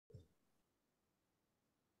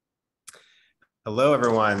Hello,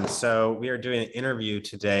 everyone. So we are doing an interview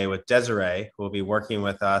today with Desiree, who will be working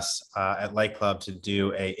with us at Light Club to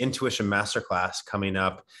do a Intuition Masterclass coming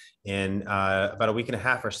up in about a week and a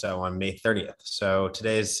half or so on May 30th. So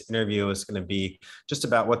today's interview is going to be just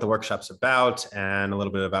about what the workshop's about and a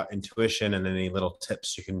little bit about intuition and any little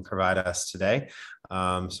tips you can provide us today.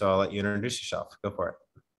 So I'll let you introduce yourself. Go for it.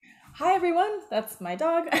 Hi everyone, that's my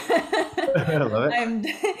dog. I love it. I'm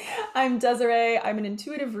I'm Desiree. I'm an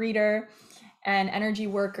intuitive reader, an energy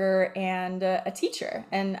worker, and a teacher.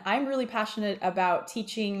 And I'm really passionate about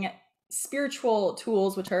teaching spiritual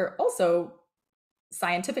tools, which are also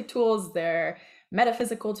scientific tools, they're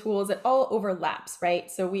metaphysical tools. It all overlaps, right?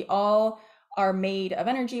 So we all are made of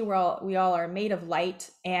energy. We all are made of light,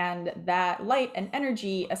 and that light and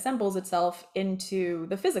energy assembles itself into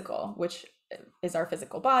the physical, which is our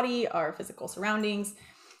physical body, our physical surroundings,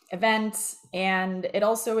 events, and it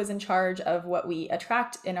also is in charge of what we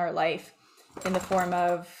attract in our life in the form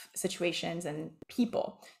of situations and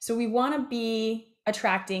people. So we want to be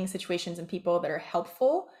attracting situations and people that are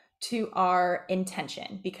helpful to our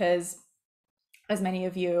intention because, as many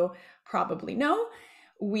of you probably know,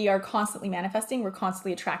 we are constantly manifesting, we're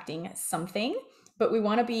constantly attracting something, but we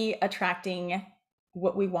want to be attracting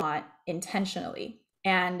what we want intentionally.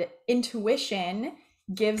 And intuition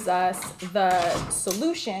gives us the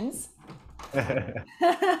solutions,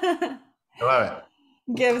 I love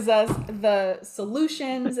it. gives us the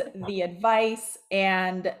solutions, the advice,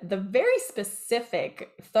 and the very specific,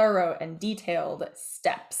 thorough, and detailed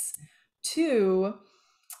steps to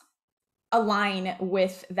align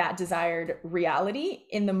with that desired reality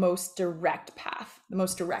in the most direct path, the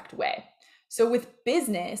most direct way. So, with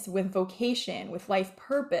business, with vocation, with life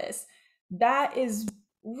purpose, that is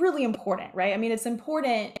really important, right? I mean, it's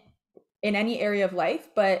important in any area of life,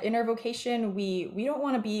 but in our vocation, we don't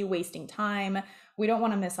want to be wasting time. We don't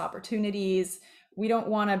want to miss opportunities. We don't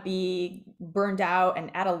want to be burned out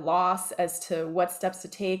and at a loss as to what steps to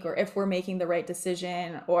take or if we're making the right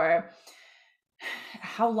decision or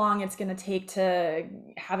how long it's going to take to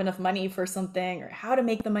have enough money for something or how to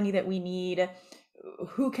make the money that we need,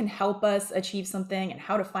 who can help us achieve something and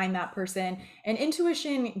how to find that person. And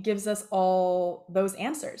intuition gives us all those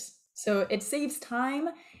answers. So it saves time.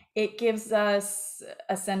 It gives us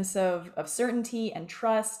a sense of certainty and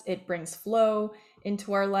trust. It brings flow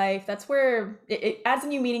into our life. That's where it adds a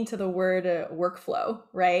new meaning to the word workflow,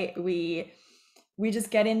 right? We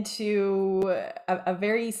just get into a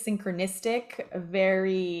very synchronistic, a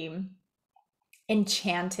very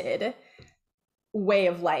enchanted way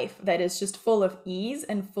of life that is just full of ease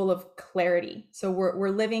and full of clarity. So we're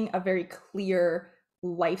living a very clear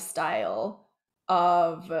lifestyle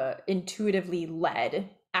of intuitively led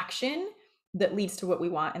action that leads to what we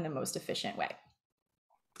want in the most efficient way.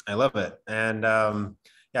 I love it. And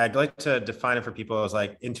yeah, I'd like to define it for people as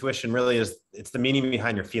like intuition really is it's the meaning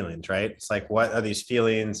behind your feelings, right? It's like what are these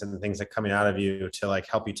feelings and things that are coming out of you to like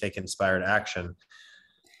help you take inspired action.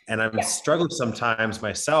 And I'm Yeah. struggling sometimes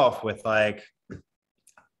myself with like,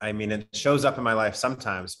 I mean, it shows up in my life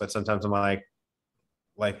sometimes, but sometimes I'm like,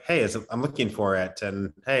 hey, I'm looking for it.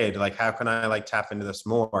 And hey, like, how can I like tap into this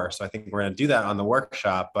more? So I think we're going to do that on the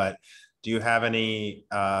workshop, but do you have any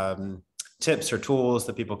tips or tools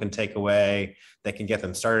that people can take away that can get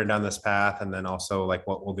them started down this path? And then also like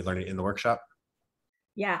what we'll be learning in the workshop?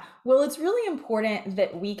 Yeah. Well, it's really important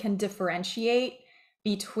that we can differentiate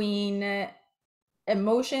between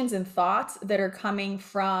emotions and thoughts that are coming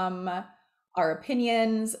from our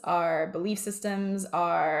opinions, our belief systems,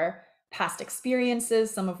 our past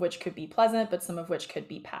experiences, some of which could be pleasant, but some of which could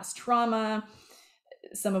be past trauma,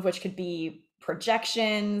 some of which could be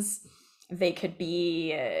projections. They could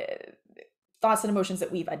be thoughts and emotions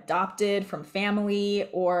that we've adopted from family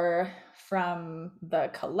or from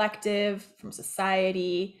the collective, from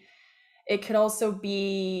society. It could also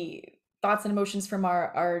be thoughts and emotions from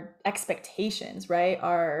our expectations, right?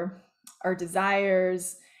 Our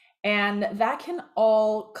desires. And that can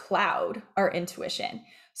all cloud our intuition.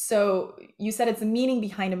 So you said it's a meaning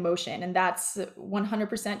behind emotion, and that's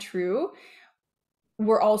 100% true.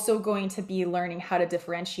 We're also going to be learning how to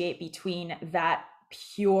differentiate between that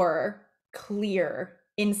pure, clear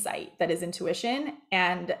insight that is intuition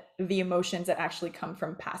and the emotions that actually come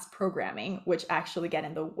from past programming, which actually get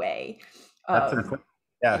in the way That's of important.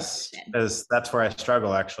 Yes, intuition. because that's where I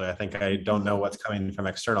struggle actually. I think I don't know Mhm. what's coming from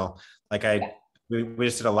external. Like Yeah. we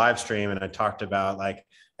just did a live stream and I talked about like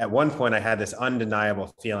at one point I had this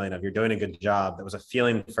undeniable feeling of you're doing a good job. That was a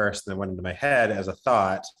feeling first and then went into my head as a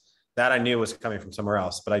thought that I knew was coming from somewhere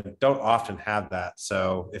else, but I don't often have that.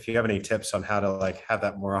 So if you have any tips on how to like have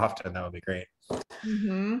that more often, that would be great.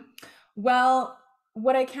 Mhm. Well,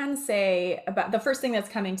 what I can say about the first thing that's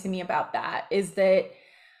coming to me about that is that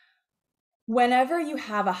whenever you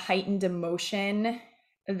have a heightened emotion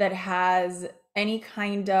that has any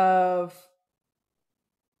kind of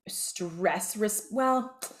stress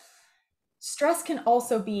stress can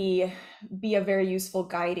also be a very useful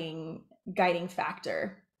guiding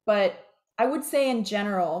factor. But I would say in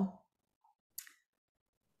general,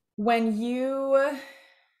 when you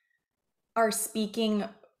are speaking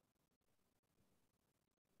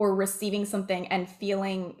or receiving something and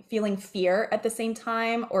feeling fear at the same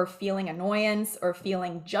time, or feeling annoyance, or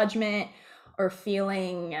feeling judgment, or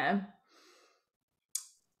feeling a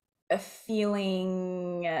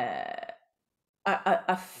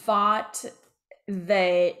thought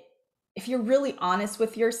that, if you're really honest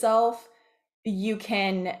with yourself, you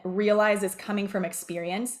can realize is coming from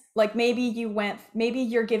experience. Like maybe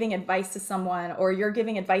you're giving advice to someone, or you're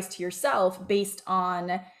giving advice to yourself based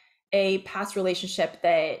on a past relationship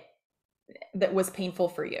that was painful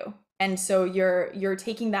for you. And so you're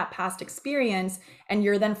taking that past experience and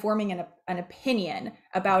you're then forming an opinion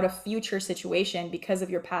about a future situation because of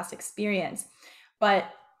your past experience. But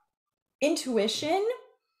intuition,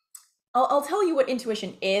 I'll tell you what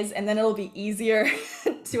intuition is, and then it'll be easier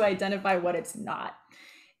to identify what it's not.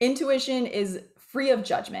 Intuition is free of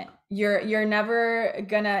judgment. You're never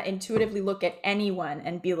gonna intuitively look at anyone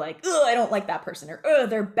and be like, "Oh, I don't like that person," or "Oh,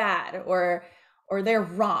 they're bad," or they're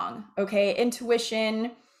wrong. Okay,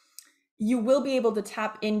 intuition, you will be able to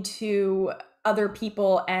tap into other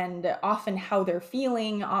people and often how they're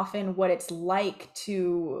feeling, often what it's like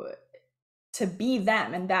to be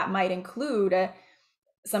them, and that might include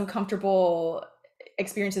some comfortable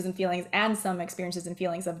experiences and feelings and some experiences and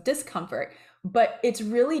feelings of discomfort. But it's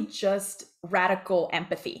really just radical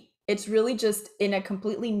empathy. It's really just in a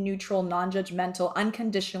completely neutral, non-judgmental,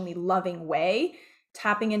 unconditionally loving way,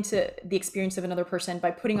 tapping into the experience of another person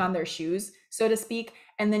by putting on their shoes, so to speak.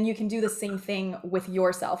 And then you can do the same thing with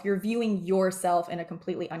yourself. You're viewing yourself in a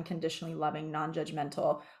completely unconditionally loving,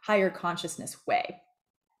 non-judgmental, higher consciousness way.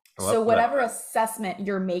 So whatever assessment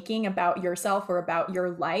you're making about yourself or about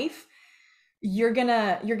your life, you're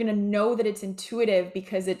gonna know that it's intuitive,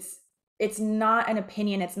 because it's not an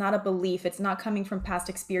opinion, it's not a belief, it's not coming from past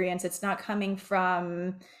experience, it's not coming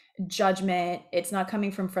from judgment, it's not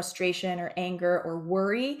coming from frustration or anger or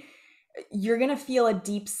worry. You're gonna feel a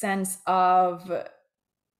deep sense of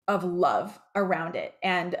love around it,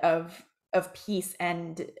 and of peace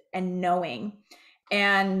and knowing.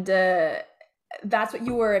 And that's what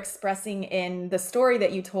you were expressing in the story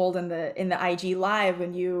that you told in the IG live,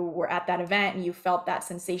 when you were at that event and you felt that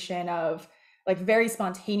sensation of, like, very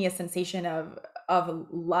spontaneous sensation of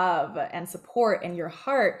love and support in your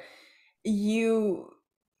heart. You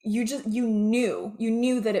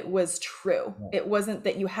knew that it was true. It wasn't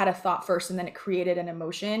that you had a thought first and then it created an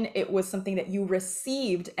emotion. It was something that you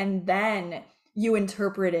received and then you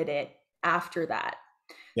interpreted it after that.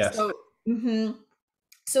 Yes.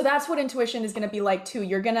 So that's what intuition is going to be like too.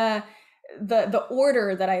 You're gonna, the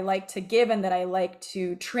order that I like to give and that I like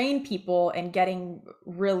to train people in getting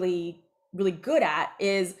really, really good at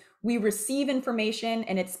is, we receive information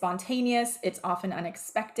and it's spontaneous. It's often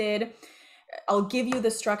unexpected. I'll give you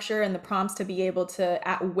the structure and the prompts to be able to,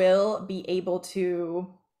 at will, be able to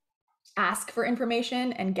ask for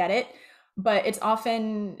information and get it. But it's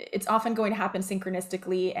often going to happen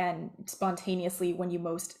synchronistically and spontaneously when you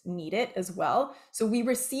most need it as well. So we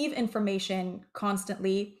receive information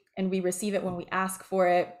constantly, and we receive it when we ask for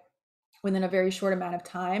it within a very short amount of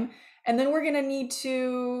time. And then we're going to need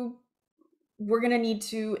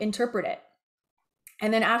to interpret it.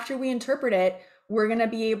 And then after we interpret it, we're going to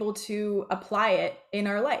be able to apply it in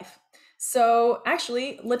our life. So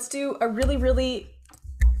actually, let's do a really, really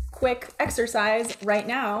quick exercise right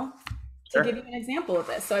now to give you an example of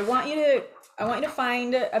this. So I want you to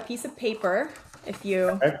find a piece of paper. If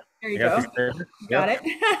you, okay. There you go. Got it.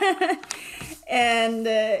 And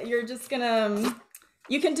you're just gonna,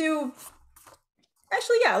 you can do,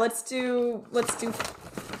 actually, yeah, let's do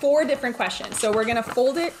 4 different questions. So we're gonna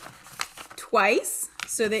fold it twice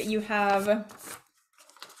so that you have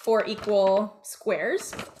 4 equal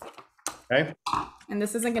squares. Okay. And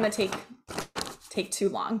this isn't gonna take too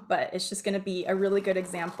long, but it's just gonna be a really good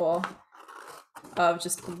example of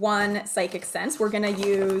just one psychic sense. We're gonna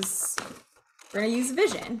use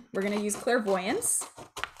vision. We're gonna use clairvoyance.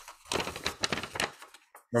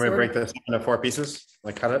 We're gonna break this into 4 pieces,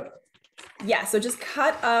 like cut it? Yeah, so just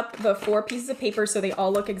cut up the 4 pieces of paper so they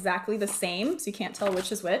all look exactly the same, so you can't tell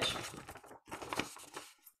which is which.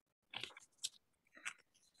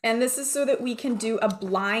 And this is so that we can do a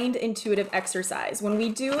blind intuitive exercise. When we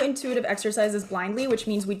do intuitive exercises blindly, which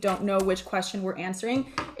means we don't know which question we're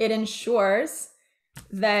answering, it ensures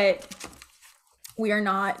that we are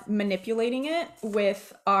not manipulating it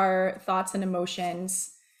with our thoughts and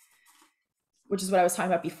emotions, which is what I was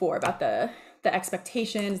talking about before, about the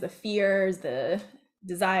expectations, the fears, the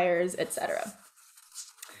desires, etc.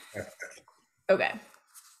 Okay.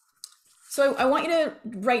 So I want you to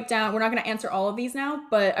write down, we're not going to answer all of these now,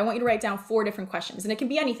 but I want you to write down 4 different questions. And it can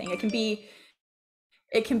be anything. It can be,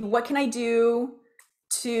 what can I do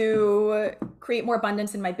to create more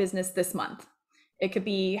abundance in my business this month? It could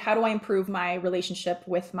be, how do I improve my relationship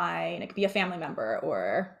with and it could be a family member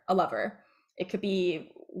or a lover. It could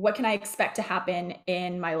be, what can I expect to happen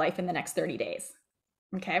in my life in the next 30 days?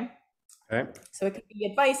 Okay. Okay. So it could be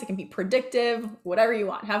advice, it can be predictive, whatever you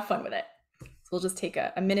want. Have fun with it. So we'll just take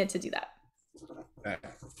a minute to do that. Okay.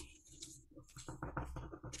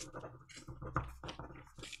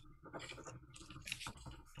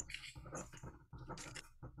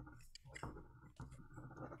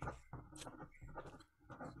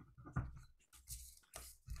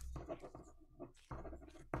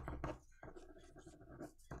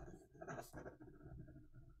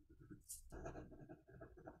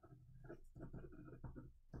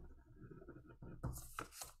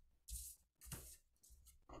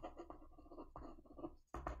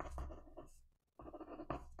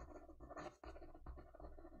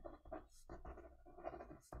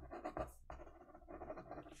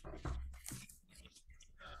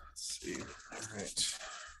 Let's see. All right.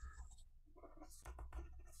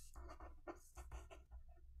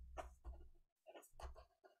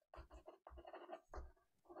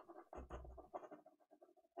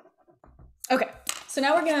 Okay, so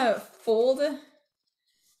now we're gonna fold,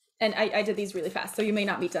 and I did these really fast, so you may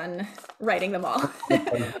not be done writing them all,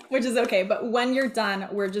 which is okay. But when you're done,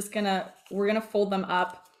 we're gonna fold them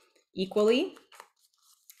up equally,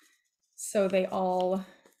 so they all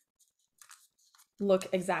look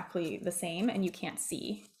exactly the same, and you can't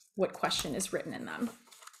see what question is written in them.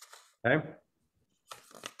 Okay.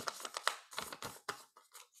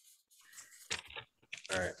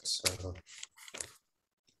 All right, so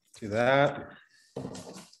do that.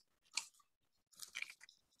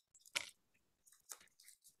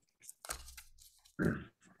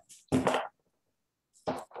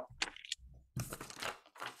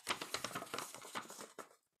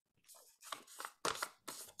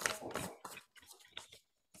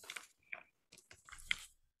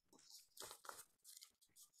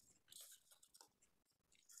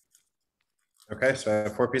 Okay, so I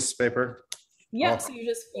have 4 pieces of paper. Yep, so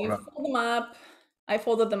you fold them up. I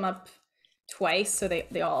folded them up twice, so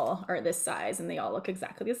they all are this size and they all look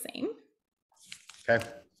exactly the same. Okay,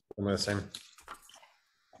 I'm the same.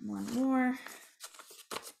 One more.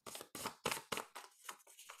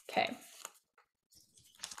 Okay.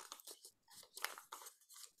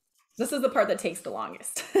 This is the part that takes the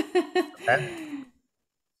longest. Okay.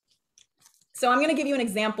 So I'm going to give you an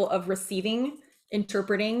example of receiving,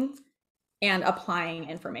 interpreting, and applying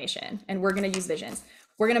information. And we're going to use visions.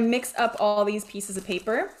 We're going to mix up all these pieces of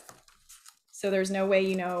paper, so there's no way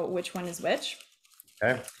you know which one is which.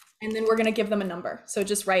 Okay. And then we're going to give them a number. So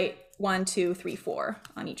just write 1, 2, 3, 4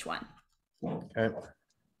 on each one. Okay.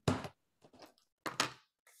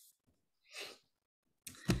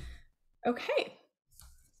 Okay.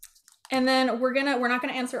 And then we're not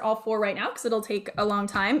gonna answer all 4 right now because it'll take a long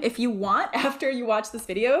time. If you want, after you watch this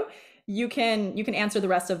video, you can answer the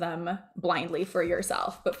rest of them blindly for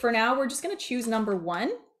yourself. But for now, we're just gonna choose number 1.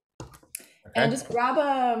 Okay. And just grab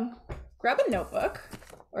a notebook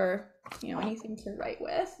or anything to write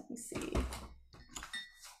with. Let me see.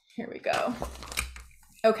 Here we go.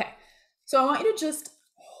 Okay. So I want you to just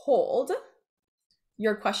hold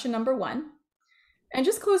your question number 1. And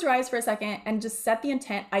just close your eyes for a second and just set the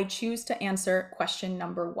intent. I choose to answer question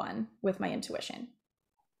number 1 with my intuition.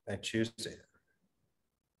 I choose to.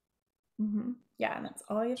 Yeah, and that's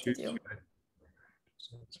all you have to do.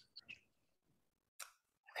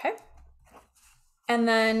 Okay. And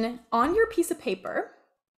then on your piece of paper,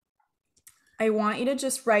 I want you to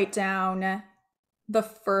just write down the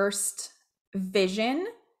first vision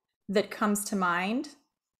that comes to mind.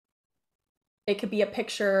 It could be a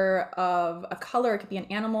picture of a color, it could be an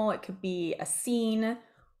animal, it could be a scene,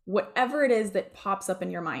 whatever it is that pops up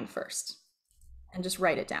in your mind first, and just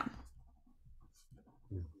write it down.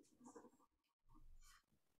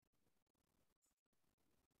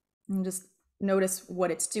 And just notice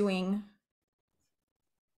what it's doing.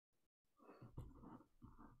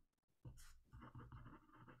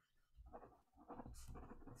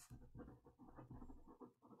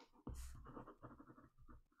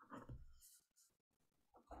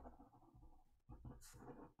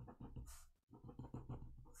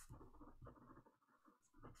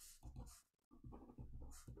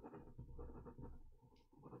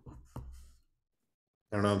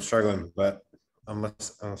 I don't know. I'm struggling, but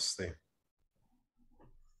let's see.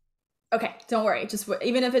 Okay, don't worry. Just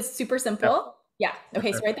even if it's super Yep. simple. Yeah.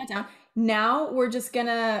 Okay, so write that down. Now we're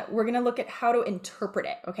gonna look at how to interpret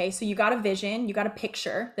it. Okay, so you got a vision, you got a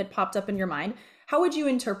picture that popped up in your mind. How would you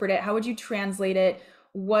interpret it? How would you translate it?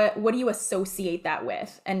 What do you associate that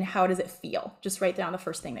with, and how does it feel? Just write down the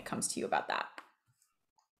first thing that comes to you about that.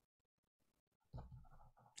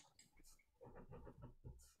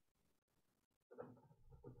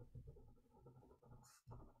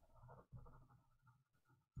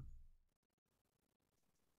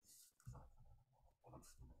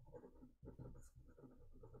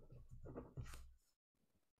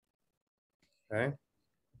 Okay.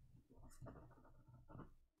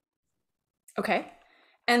 Okay.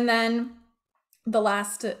 And then the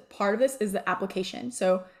last part of this is the application.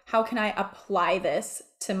 So, how can I apply this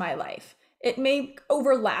to my life? It may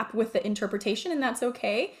overlap with the interpretation, and that's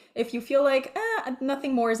okay. If you feel like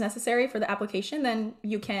nothing more is necessary for the application, then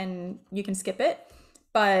you can skip it.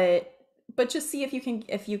 But just see if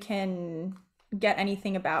you can get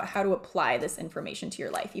anything about how to apply this information to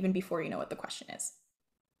your life, even before you know what the question is.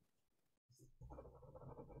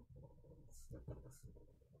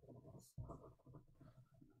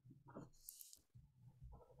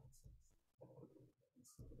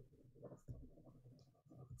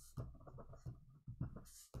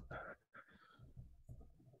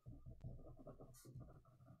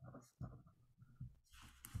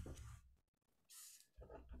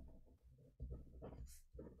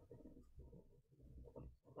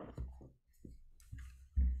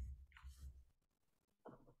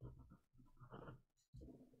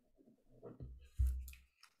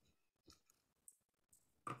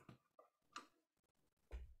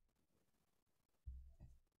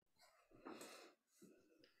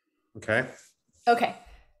 Okay. Okay.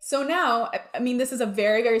 So now, I mean, this is a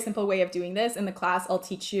very, very simple way of doing this. In the class, I'll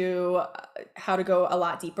teach you how to go a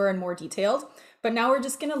lot deeper and more detailed. But now we're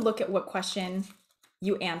just going to look at what question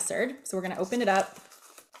you answered. So we're going to open it up,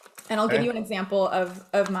 and I'll give Okay. you an example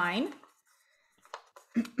of mine.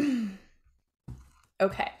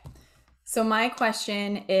 Okay. So my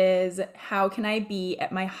question is, how can I be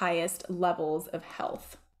at my highest levels of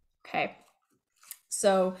health? Okay.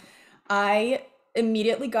 So I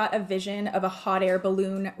immediately got a vision of a hot air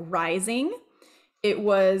balloon rising. It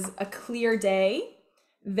was a clear day.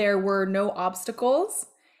 There were no obstacles.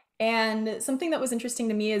 And something that was interesting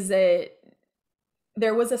to me is that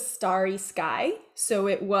there was a starry sky. So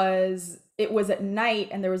it was at night,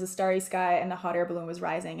 and there was a starry sky, and the hot air balloon was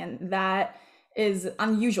rising. And that is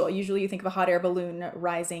unusual. Usually you think of a hot air balloon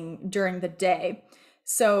rising during the day.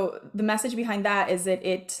 So the message behind that is that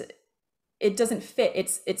it doesn't fit.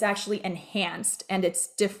 It's actually enhanced, and it's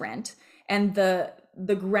different, and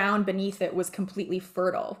the ground beneath it was completely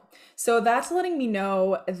fertile. So that's letting me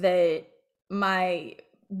know that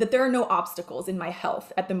there are no obstacles in my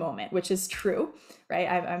health at the moment, which is true, right?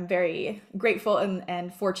 I'm very grateful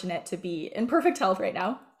and fortunate to be in perfect health right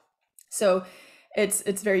now. So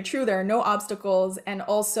it's very true. There are no obstacles, and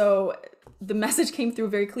also the message came through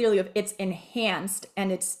very clearly of it's enhanced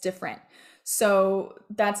and it's different. So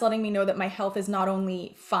that's letting me know that my health is not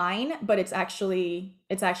only fine, but it's actually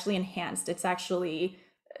enhanced. It's actually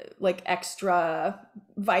like extra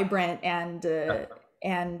vibrant, and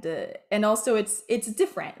also it's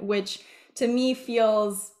different, which to me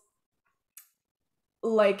feels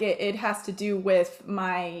like it has to do with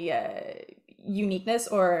my uniqueness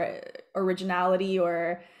or originality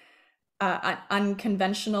or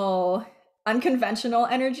unconventional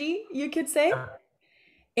energy, you could say.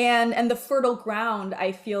 And the fertile ground,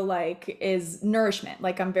 I feel like, is nourishment.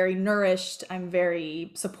 Like I'm very nourished, I'm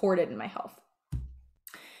very supported in my health.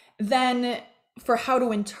 Then for how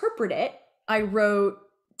to interpret it, I wrote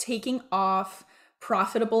taking off,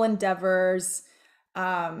 profitable endeavors,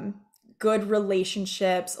 good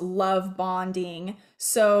relationships, love bonding.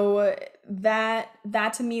 So that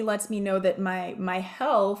to me lets me know that my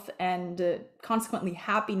health and consequently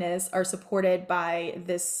happiness are supported by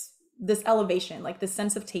this elevation, like this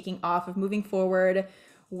sense of taking off, of moving forward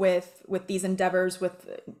with these endeavors, with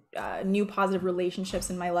new positive relationships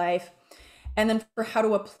in my life. And then for how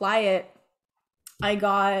to apply it,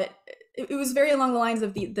 it was very along the lines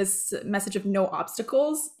of this message of no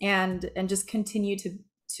obstacles, and just continue to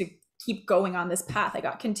keep going on this path. I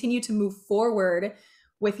got continue to move forward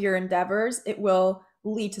with your endeavors. It will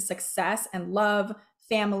lead to success and love,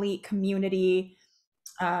 family, community,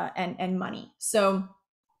 and money. So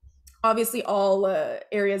obviously all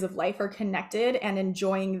areas of life are connected, and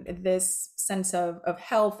enjoying this sense of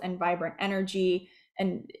health and vibrant energy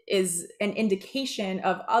and is an indication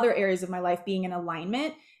of other areas of my life being in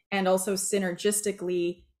alignment and also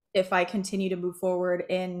synergistically, if I continue to move forward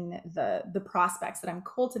in the prospects that I'm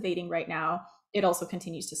cultivating right now, it also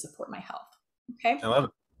continues to support my health. Okay. I love it.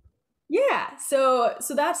 Yeah, so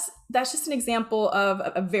that's just an example of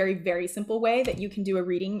a very, very simple way that you can do a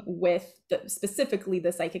reading with specifically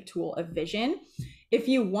the psychic tool of vision. If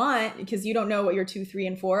you want, because you don't know what your 2, 3,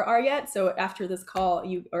 and 4 are yet, so after this call,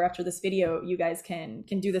 or after this video, you guys can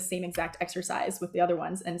do the same exact exercise with the other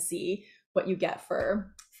ones and see what you get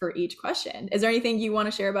for each question. Is there anything you want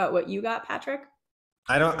to share about what you got, Patrick?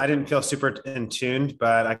 I didn't feel super in tuned,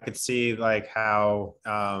 but I could see like how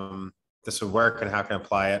this would work and how I can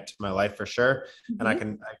apply it to my life for sure.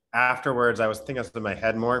 And afterwards, I was thinking I was in my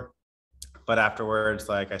head more, but afterwards,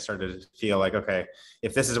 like I started to feel like, okay,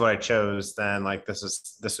 if this is what I chose, then like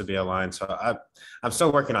this would be aligned. So I'm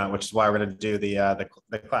still working on it, which is why we're going to do the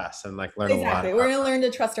class and like learn a lot. Exactly. We're going to learn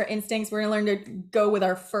to trust our instincts. We're going to learn to go with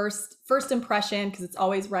our first impression, because it's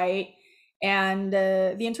always right. And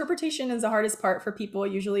the interpretation is the hardest part for people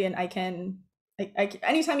usually. And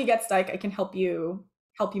anytime you get stuck, I can help you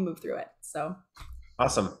move through it. So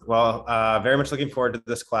awesome. Well, very much looking forward to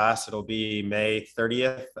this class. It'll be May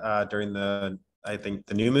 30th during I think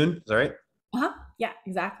the new moon. Is that right? Yeah,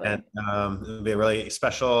 exactly. And it'll be a really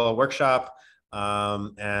special workshop,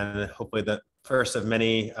 and hopefully the first of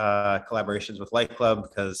many collaborations with Light Club,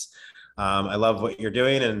 because I love what you're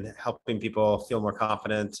doing, and helping people feel more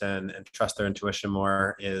confident and trust their intuition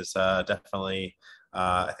more is definitely,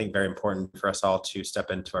 I think, very important for us all to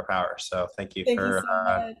step into our power. So thank you Thank you so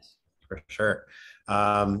much. For sure.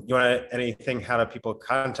 You want anything? How do people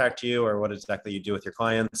contact you, or what exactly you do with your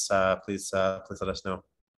clients? Please let us know.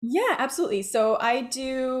 Yeah, absolutely. So I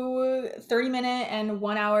do 30-minute and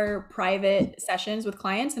 1-hour private sessions with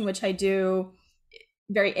clients, in which I do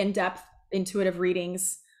very in-depth intuitive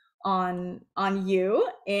readings on you.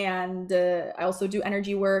 And I also do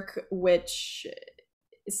energy work, which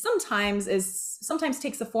sometimes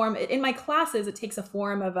takes the form, in my classes, it takes a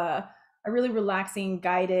form of a really relaxing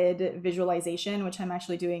guided visualization, which I'm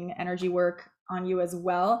actually doing energy work on you as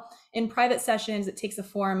well. In private sessions, it takes a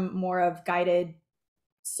form more of guided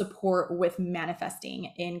support with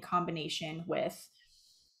manifesting in combination with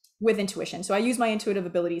intuition. So I use my intuitive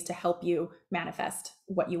abilities to help you manifest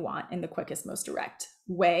what you want in the quickest, most direct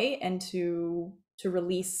way, and to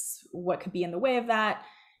release what could be in the way of that,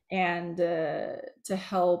 and to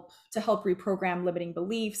help reprogram limiting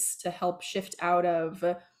beliefs, to help shift out of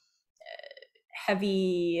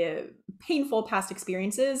heavy, painful past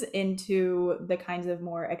experiences into the kinds of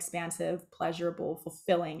more expansive, pleasurable,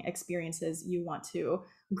 fulfilling experiences you want to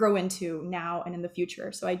grow into now and in the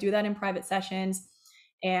future. So I do that in private sessions,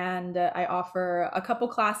 and I offer a couple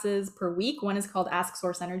classes per week. One is called Ask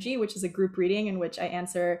Source Energy, which is a group reading in which I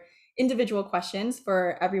answer individual questions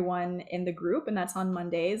for everyone in the group, and that's on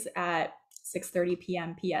Mondays at 6:30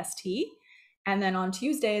 p.m. PST. And then on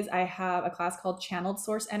Tuesdays, I have a class called Channeled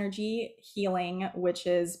Source Energy Healing, which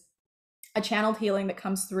is a channeled healing that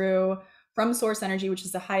comes through from source energy, which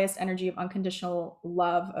is the highest energy of unconditional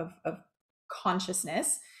love, of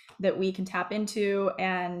consciousness that we can tap into.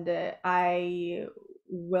 And I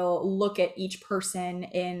will look at each person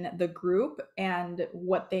in the group and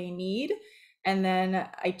what they need. And then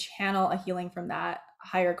I channel a healing from that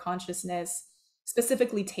higher consciousness,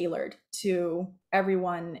 specifically tailored to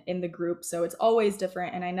everyone in the group. So it's always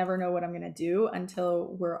different, and I never know what I'm going to do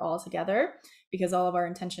until we're all together, because all of our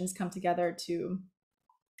intentions come together to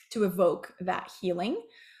evoke that healing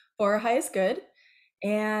for our highest good.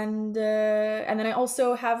 And then I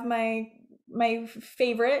also have my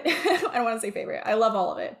favorite, I don't want to say favorite, I love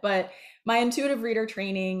all of it, but my intuitive reader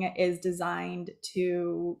training is designed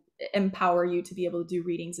to empower you to be able to do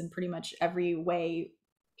readings in pretty much every way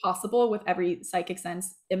possible, with every psychic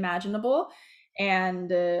sense imaginable.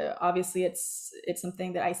 And obviously it's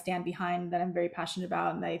something that I stand behind, that I'm very passionate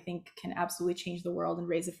about, and that I think can absolutely change the world and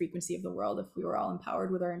raise the frequency of the world if we were all empowered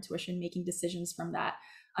with our intuition, making decisions from that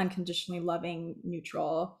unconditionally loving,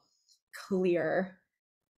 neutral, clear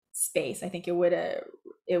space. I think it would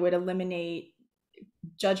eliminate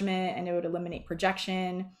judgment, and it would eliminate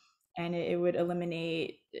projection, and it would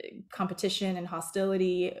eliminate competition and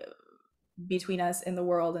hostility between us in the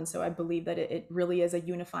world. And so I believe that it really is a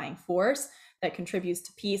unifying force that contributes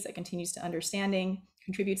to peace, that contributes to understanding,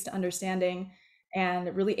 and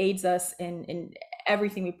it really aids us in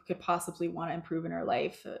everything we could possibly want to improve in our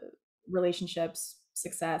life: relationships,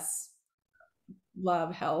 success,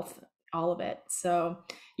 love, health, all of it. So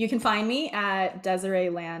you can find me at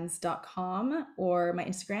DesireeLanz.com, or my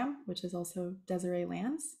Instagram, which is also Desiree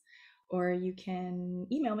Lanz, or you can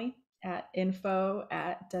email me at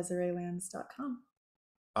info@DesireeLanz.com.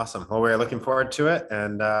 Awesome. Well, we're looking forward to it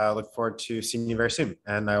and look forward to seeing you very soon.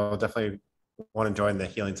 And I will definitely want to join the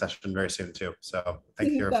healing session very soon too. So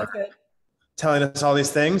thank you for Sounds good. telling us all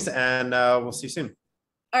these things and we'll see you soon.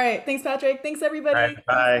 All right. Thanks, Patrick. Thanks, All right. everybody. See you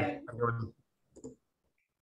Bye. soon. Have a good one.